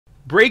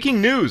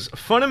Breaking news,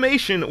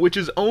 Funimation, which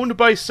is owned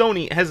by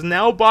Sony, has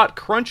now bought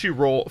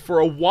Crunchyroll for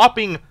a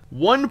whopping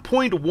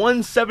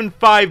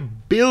 $1.175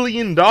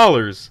 billion.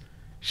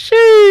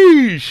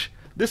 Sheesh!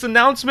 This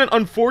announcement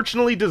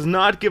unfortunately does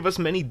not give us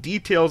many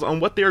details on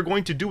what they are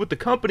going to do with the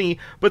company,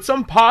 but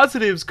some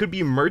positives could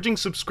be merging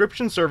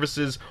subscription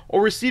services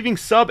or receiving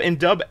sub and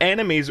dub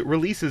animes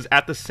releases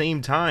at the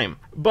same time.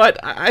 But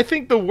I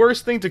think the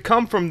worst thing to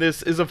come from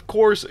this is of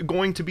course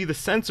going to be the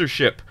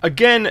censorship.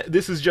 Again,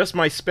 this is just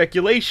my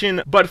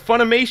speculation, but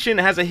Funimation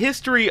has a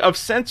history of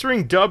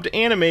censoring dubbed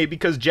anime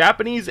because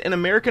Japanese and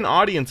American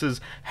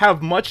audiences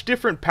have much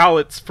different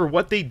palates for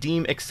what they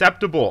deem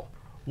acceptable.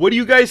 What do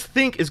you guys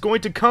think is going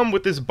to come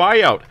with this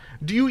buyout?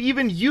 Do you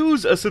even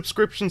use a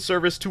subscription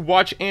service to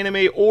watch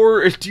anime,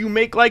 or do you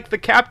make like the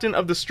captain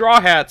of the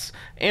Straw Hats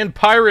and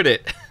pirate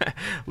it?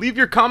 Leave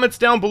your comments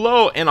down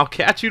below, and I'll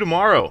catch you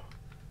tomorrow.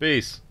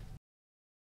 Peace.